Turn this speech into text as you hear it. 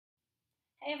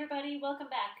Hey everybody, welcome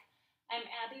back. I'm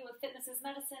Abby with Fitness is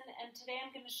Medicine, and today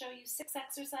I'm going to show you 6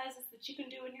 exercises that you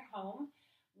can do in your home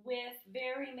with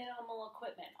very minimal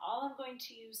equipment. All I'm going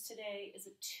to use today is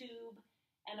a tube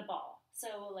and a ball.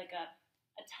 So like a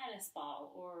tennis ball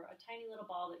or a tiny little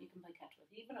ball that you can play catch with.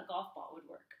 Even a golf ball would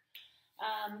work.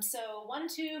 So one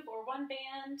tube or one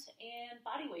band and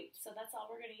body weight. So that's all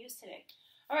we're going to use today.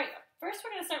 All right, first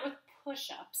we're going to start with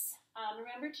push-ups.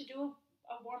 Remember to do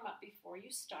a warm-up before you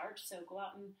start, so go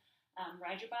out and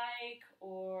ride your bike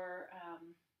or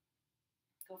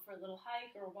go for a little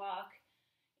hike or walk,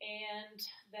 and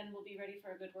then we'll be ready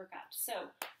for a good workout. So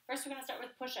first we're going to start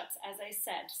with push-ups, as I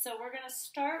said. So we're going to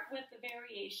start with the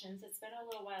variations. It's been a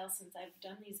little while since I've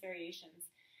done these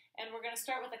variations, and we're going to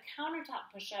start with a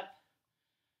countertop push-up,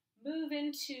 move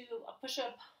into a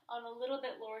push-up on a little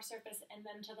bit lower surface, and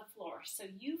then to the floor. So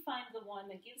you find the one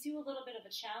that gives you a little bit of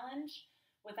a challenge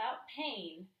without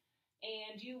pain,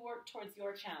 and you work towards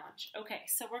your challenge. Okay,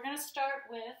 so we're going to start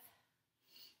with,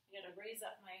 I got to raise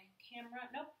up my camera.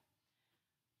 Nope.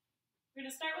 We're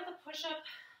going to start with a push-up,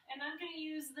 and I'm going to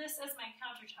use this as my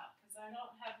countertop because I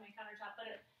don't have my countertop, but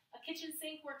a kitchen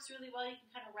sink works really well. You can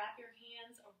kind of wrap your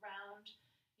hands around,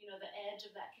 the edge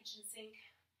of that kitchen sink,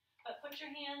 but put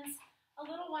your hands a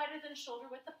little wider than shoulder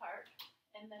width apart,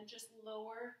 and then just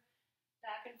lower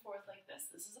back and forth like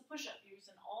this. This is a push-up. You're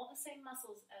using all the same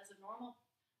muscles as a normal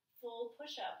full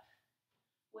push-up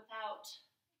without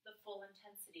the full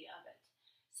intensity of it.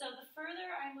 So the further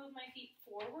I move my feet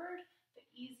forward, the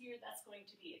easier that's going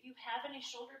to be. If you have any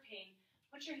shoulder pain,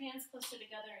 put your hands closer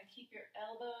together and keep your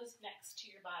elbows next to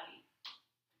your body.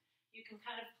 You can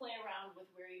kind of play around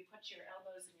with where you put your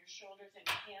elbows and your shoulders and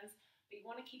your hands, but you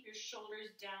want to keep your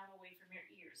shoulders down away from your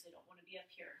ears. They don't want to be up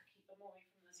here. Keep them away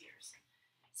from those ears.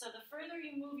 So the further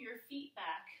you move your feet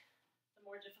back, the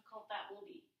more difficult that will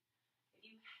be. If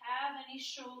you have any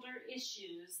shoulder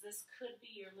issues, this could be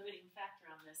your limiting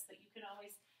factor on this, but you can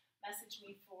always message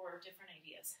me for different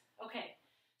ideas. Okay,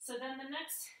 so then the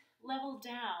next level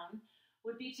down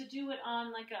would be to do it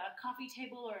on like a coffee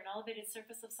table or an elevated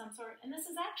surface of some sort, and this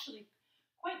is actually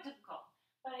quite difficult.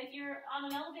 But if you're on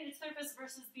an elevated surface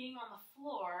versus being on the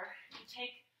floor, you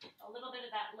take a little bit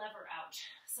of that lever out.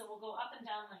 So we'll go up and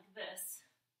down like this.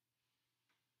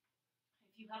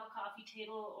 If you have a coffee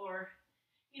table or,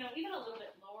 even a little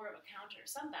bit lower of a counter.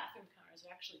 Some bathroom counters are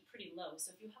actually pretty low.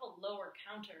 So if you have a lower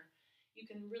counter, you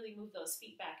can really move those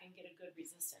feet back and get a good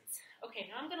resistance. Okay,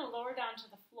 now I'm going to lower down to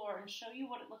the floor and show you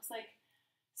what it looks like.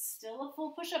 Still a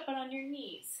full push-up, but on your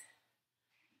knees.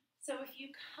 So if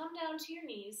you come down to your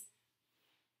knees,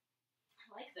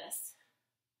 like this,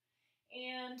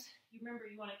 and you remember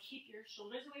you want to keep your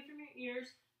shoulders away from your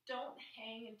ears. Don't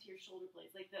hang into your shoulder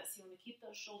blades like this. You want to keep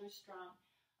those shoulders strong.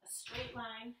 A straight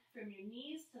line from your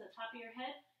knees to the top of your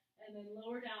head, and then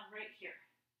lower down right here.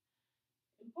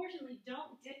 Importantly,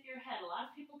 don't dip your head. A lot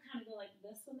of people kind of go like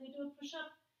this when they do a push-up,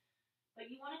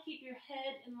 but you want to keep your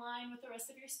head in line with the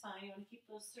rest of your spine. You want to keep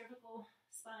those cervical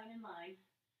spine in line.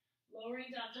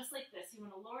 Lowering down just like this. You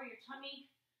want to lower your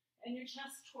tummy and your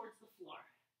chest towards the floor.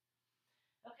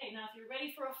 Okay, now if you're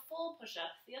ready for a full push-up,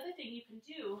 the other thing you can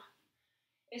do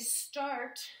is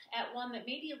start at one that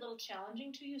may be a little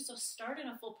challenging to you. So start in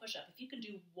a full push-up. If you can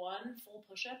do one full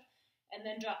push-up and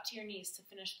then drop to your knees to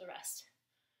finish the rest.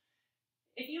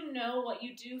 If you know what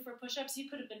you do for push-ups, you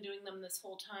could have been doing them this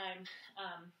whole time.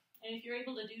 And if you're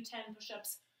able to do 10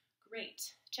 push-ups, great.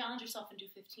 Challenge yourself and do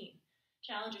 15.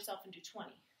 Challenge yourself and do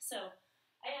 20. So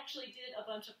I actually did a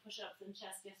bunch of push-ups and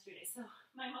chest yesterday, so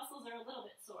my muscles are a little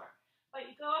bit sore. But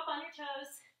you go up on your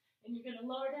toes, and you're going to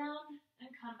lower down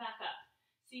and come back up.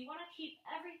 So you want to keep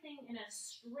everything in as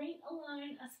straight a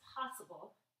line as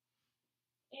possible,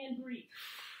 and breathe.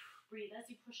 Breathe as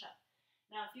you push up.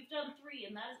 Now, if you've done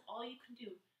 3 and that is all you can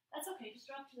do, that's okay. Just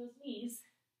drop to those knees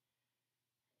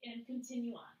and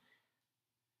continue on.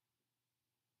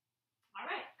 All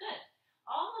right, good.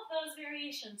 All of those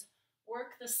variations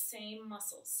work the same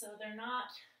muscles, so you're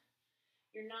not,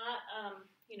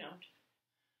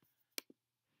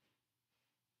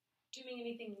 doing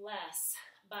anything less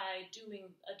by doing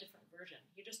a different version.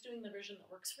 You're just doing the version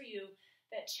that works for you,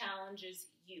 that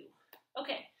challenges you.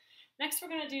 Okay, next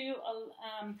we're going to do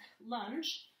a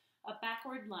lunge, a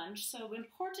backward lunge. So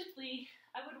importantly,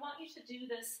 I would want you to do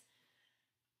this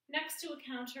next to a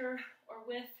counter or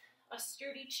with a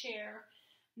sturdy chair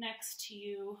next to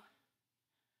you.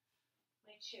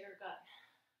 My chair got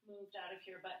moved out of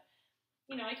here, but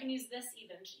I can use this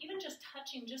even just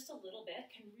touching just a little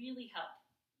bit can really help.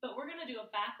 But we're going to do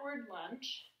a backward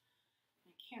lunge.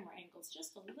 My camera angle's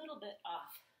just a little bit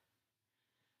off.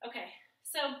 Okay,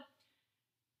 so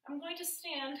I'm going to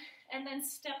stand and then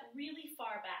step really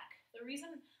far back. The the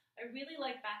reason I really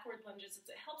like backward lunges is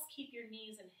it helps keep your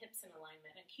knees and hips in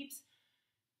alignment. It keeps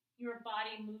your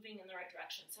body moving in the right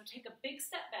direction. So take a big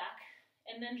step back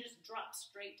and then just drop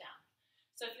straight down.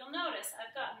 So if you'll notice,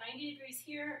 I've got 90 degrees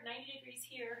here, 90 degrees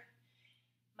here.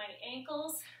 My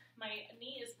ankles, my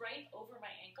knee is right over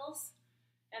my ankles,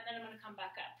 and then I'm going to come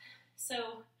back up.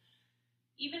 So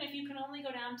even if you can only go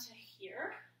down to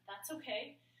here, that's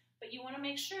okay, but you want to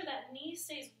make sure that knee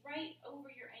stays right over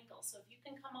your ankle. So if you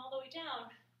can come all the way down,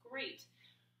 great.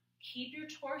 Keep your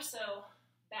torso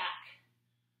back.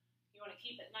 You want to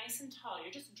keep it nice and tall.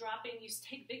 You're just dropping. You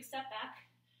take a big step back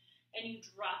and you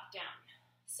drop down.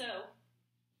 So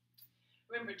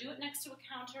remember, do it next to a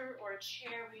counter or a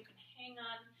chair where you can hang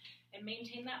on and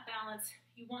maintain that balance.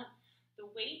 You want the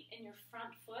weight in your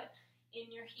front foot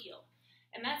in your heel.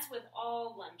 And that's with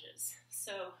all lunges.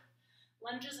 So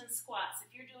lunges and squats,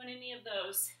 if you're doing any of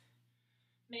those,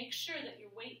 make sure that your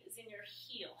weight is in your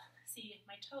heel. See,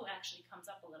 my toe actually comes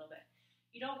up a little bit.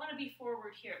 You don't want to be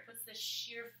forward here. It puts this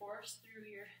sheer force through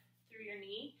your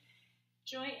knee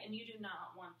joint, and you do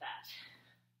not want that.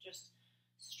 Just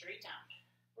straight down.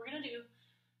 We're going to do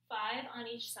 5 on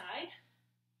each side.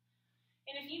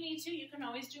 And if you need to, you can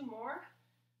always do more.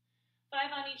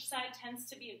 5 on each side tends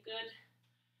to be a good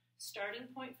starting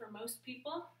point for most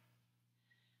people.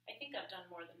 I think I've done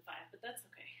more than 5, but that's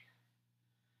okay.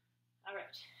 All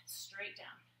right, straight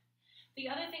down. The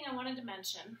other thing I wanted to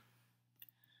mention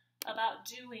about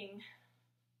doing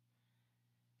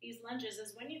these lunges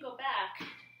is when you go back,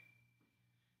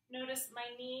 notice my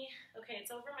knee, okay,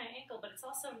 it's over my ankle, but it's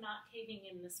also not caving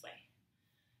in this way.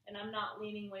 And I'm not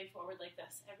leaning way forward like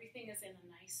this. Everything is in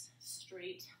a nice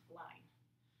straight line.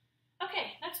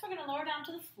 Okay, next we're going to lower down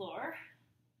to the floor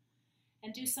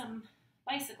and do some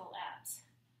bicycle abs.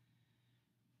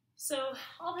 So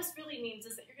all this really means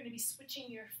is that you're going to be switching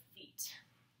your feet.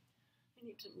 I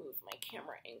need to move my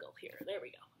camera angle here. There we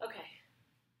go. Okay.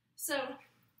 So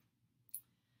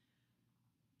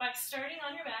by starting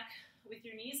on your back with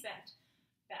your knees bent,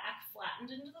 back flattened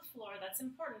into the floor, that's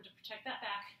important to protect that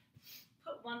back.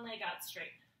 Put one leg out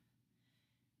straight.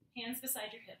 Hands beside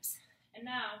your hips. And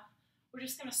now we're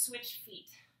just going to switch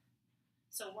feet.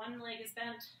 So one leg is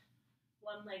bent,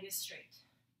 one leg is straight.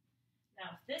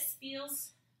 Now if this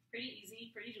feels pretty easy,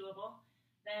 pretty doable,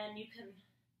 then you can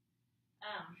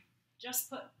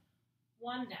just put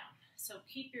one down. So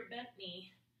keep your bent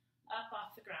knee up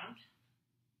off the ground.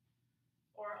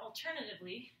 Or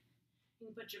alternatively, you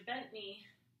can put your bent knee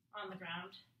on the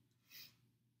ground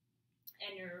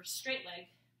and your straight leg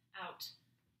out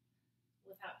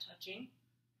without touching.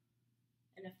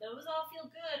 And if those all feel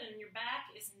good and your back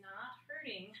is not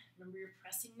hurting, remember you're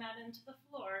pressing that into the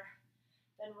floor,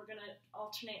 then we're going to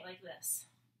alternate like this.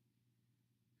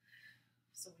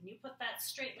 So when you put that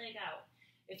straight leg out,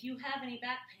 if you have any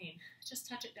back pain, just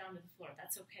touch it down to the floor.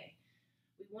 That's okay.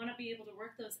 We want to be able to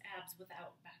work those abs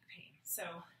without back pain. So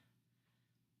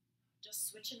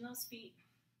just switching those feet.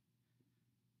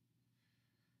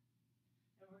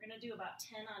 And we're going to do about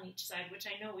 10 on each side, which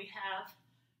I know we have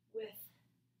with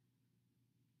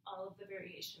all of the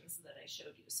variations that I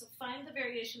showed you. So find the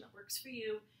variation that works for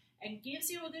you and gives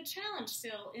you a good challenge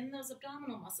still in those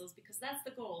abdominal muscles, because that's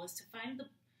the goal, is to find the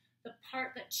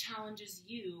part that challenges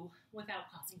you without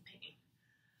causing pain.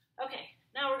 Okay,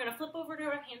 now we're going to flip over to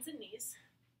our hands and knees,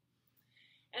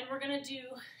 and we're going to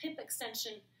do hip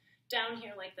extension down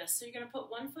here like this. So you're going to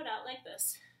put one foot out like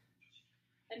this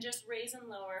and just raise and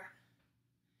lower.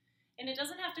 And it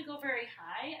doesn't have to go very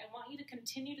high. I want you to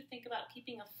continue to think about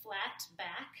keeping a flat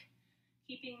back,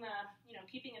 keeping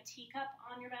a teacup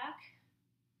on your back.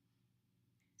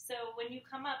 So when you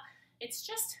come up, it's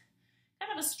just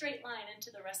kind of a straight line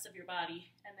into the rest of your body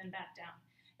and then back down.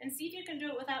 And see if you can do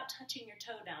it without touching your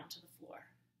toe down to the floor.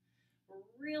 We're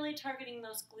really targeting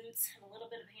those glutes and a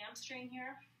little bit of hamstring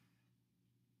here.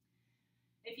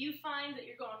 If you find that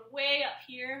you're going way up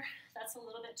here, that's a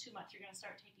little bit too much. You're going to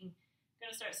start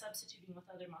substituting with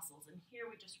other muscles. And here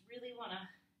we just really want to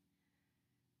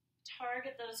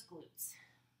target those glutes.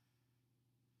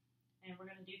 And we're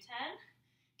going to do 10.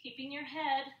 Keeping your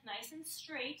head nice and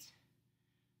straight.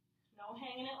 No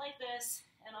hanging it like this.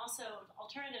 And also,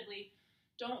 alternatively,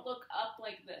 don't look up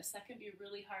like this. That can be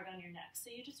really hard on your neck.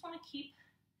 So you just want to keep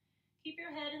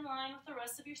your head in line with the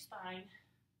rest of your spine.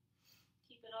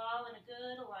 Keep it all in a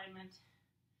good alignment.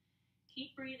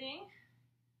 Keep breathing.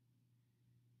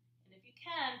 And if you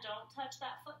can, don't touch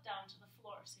that foot down to the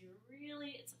floor. So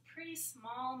it's a pretty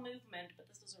small movement, but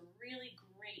this is a really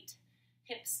great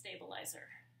hip stabilizer.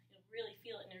 You'll really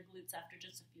feel it in your glutes after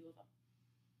just a few of them.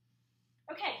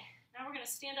 Okay, now we're going to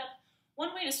stand up.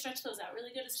 One way to stretch those out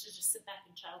really good is to just sit back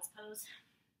in child's pose.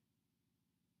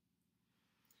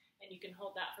 And you can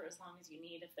hold that for as long as you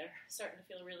need if they're starting to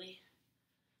feel really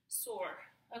sore.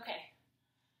 Okay,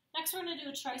 next we're going to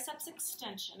do a triceps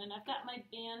extension, and I've got my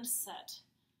band set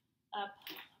up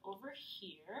over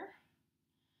here.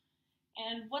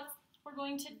 And what we're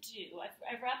going to do,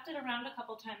 I've wrapped it around a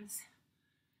couple times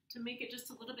to make it just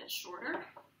a little bit shorter.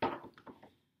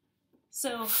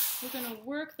 So we're going to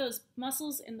work those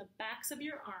muscles in the backs of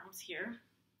your arms here.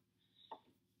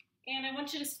 And I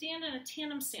want you to stand in a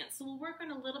tandem stance. So we'll work on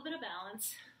a little bit of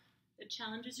balance. It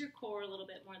challenges your core a little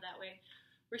bit more that way.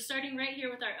 We're starting right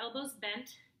here with our elbows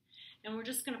bent, and we're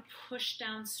just going to push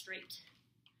down straight.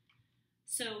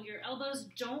 So your elbows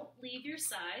don't leave your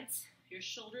sides. Your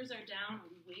shoulders are down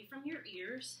away from your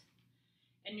ears,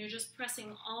 and you're just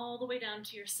pressing all the way down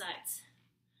to your sides.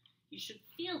 You should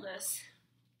feel this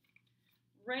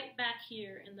right back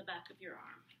here in the back of your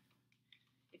arm.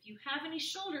 If you have any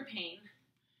shoulder pain,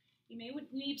 you may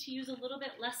need to use a little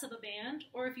bit less of a band,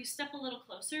 or if you step a little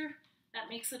closer, that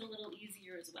makes it a little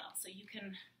easier as well. So you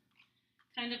can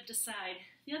kind of decide.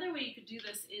 The other way you could do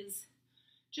this is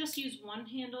just use one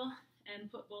handle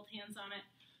and put both hands on it,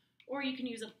 or you can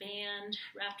use a band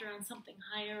wrapped around something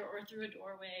higher or through a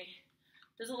doorway.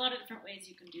 There's a lot of different ways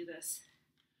you can do this,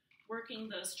 working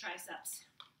those triceps.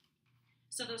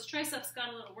 So those triceps got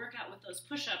a little workout with those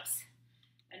push-ups,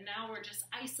 and now we're just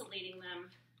isolating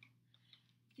them.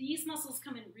 These muscles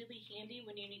come in really handy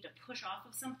when you need to push off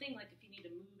of something, like if you need to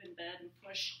move in bed and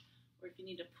push, or if you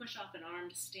need to push off an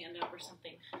arm to stand up or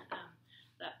something.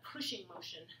 That pushing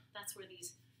motion, that's where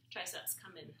these triceps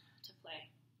come in to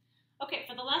play. Okay,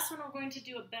 for the last one, we're going to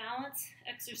do a balance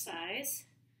exercise,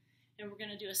 and we're going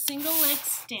to do a single leg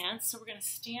stance. So we're going to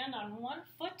stand on one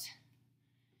foot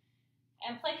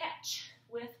and play catch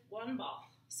with one ball.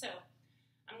 So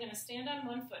I'm going to stand on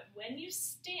one foot. When you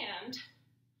stand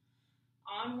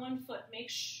on one foot, make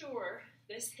sure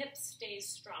this hip stays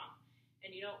strong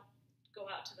and you don't go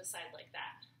out to the side like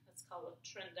that. That's called a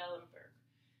Trendelenburg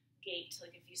gait.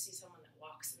 Like if you see someone that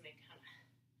walks and they kind of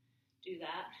do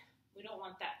that, we don't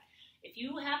want that. If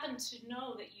you happen to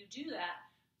know that you do that,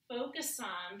 focus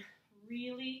on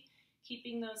really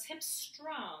keeping those hips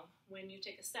strong when you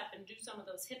take a step, and do some of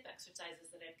those hip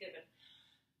exercises that I've given.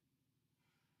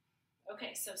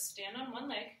 Okay, so stand on one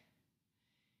leg.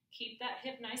 Keep that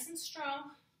hip nice and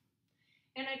strong.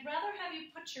 And I'd rather have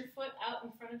you put your foot out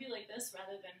in front of you like this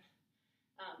rather than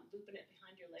looping it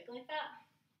behind your leg like that.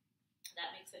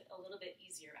 That makes it a little bit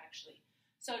easier, actually.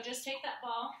 So just take that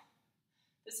ball.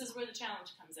 This is where the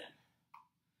challenge comes in.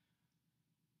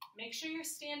 Make sure you're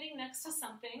standing next to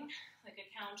something like a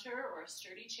counter or a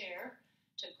sturdy chair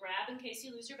to grab in case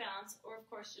you lose your balance, or of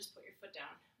course just put your foot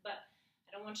down. But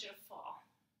I don't want you to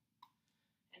fall.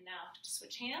 And now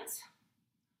switch hands.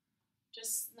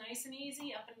 Just nice and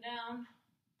easy, up and down.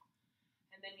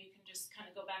 And then you can just kind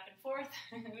of go back and forth.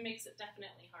 It makes it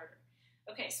definitely harder.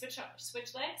 Okay, switch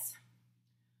legs.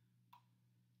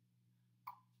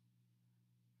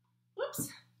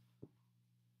 Whoops.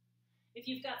 If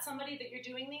you've got somebody that you're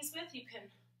doing these with, you can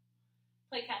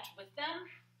play catch with them.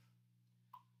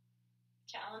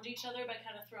 Challenge each other by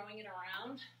kind of throwing it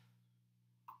around.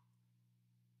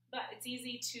 But it's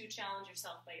easy to challenge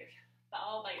yourself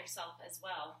all by yourself as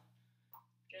well.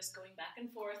 Just going back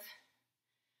and forth.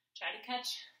 Try to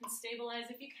catch and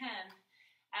stabilize if you can.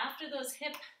 After those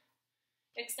hip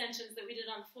extensions that we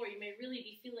did on the floor, you may really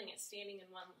be feeling it standing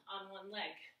on one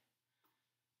leg.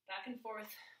 Back and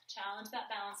forth, challenge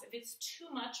that balance. If it's too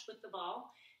much with the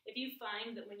ball, if you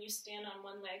find that when you stand on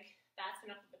one leg, that's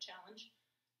enough of a challenge,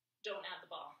 don't add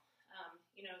the ball.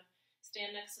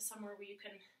 Stand next to somewhere where you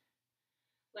can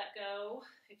let go.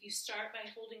 If you start by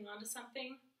holding on to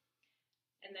something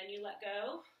and then you let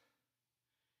go,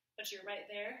 but you're right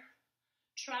there,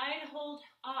 try to hold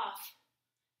off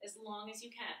as long as you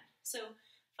can. So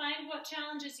find what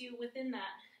challenges you within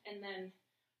that and then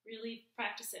really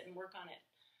practice it and work on it.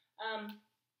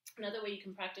 Another way you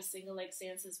can practice single leg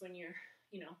stance is when you're,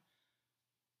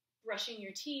 brushing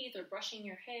your teeth or brushing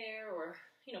your hair or,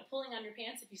 pulling on your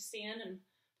pants. If you stand and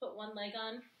put one leg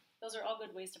on, those are all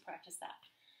good ways to practice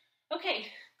that. Okay,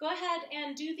 go ahead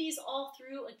and do these all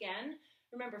through again.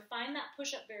 Remember, find that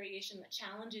push-up variation that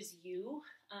challenges you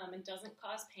and doesn't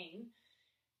cause pain.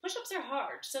 Push-ups are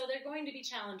hard, so they're going to be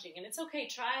challenging, and it's okay.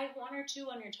 Try one or two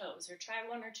on your toes or try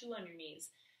one or two on your knees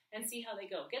and see how they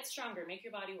go. Get stronger, make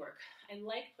your body work. I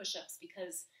like push-ups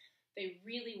because they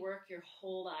really work your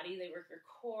whole body. They work your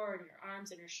core and your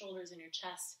arms and your shoulders and your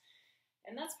chest,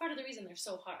 and that's part of the reason they're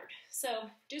so hard. So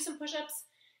do some push-ups,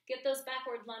 get those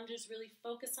backward lunges, really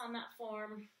focus on that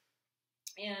form,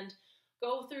 and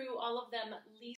go through all of them at least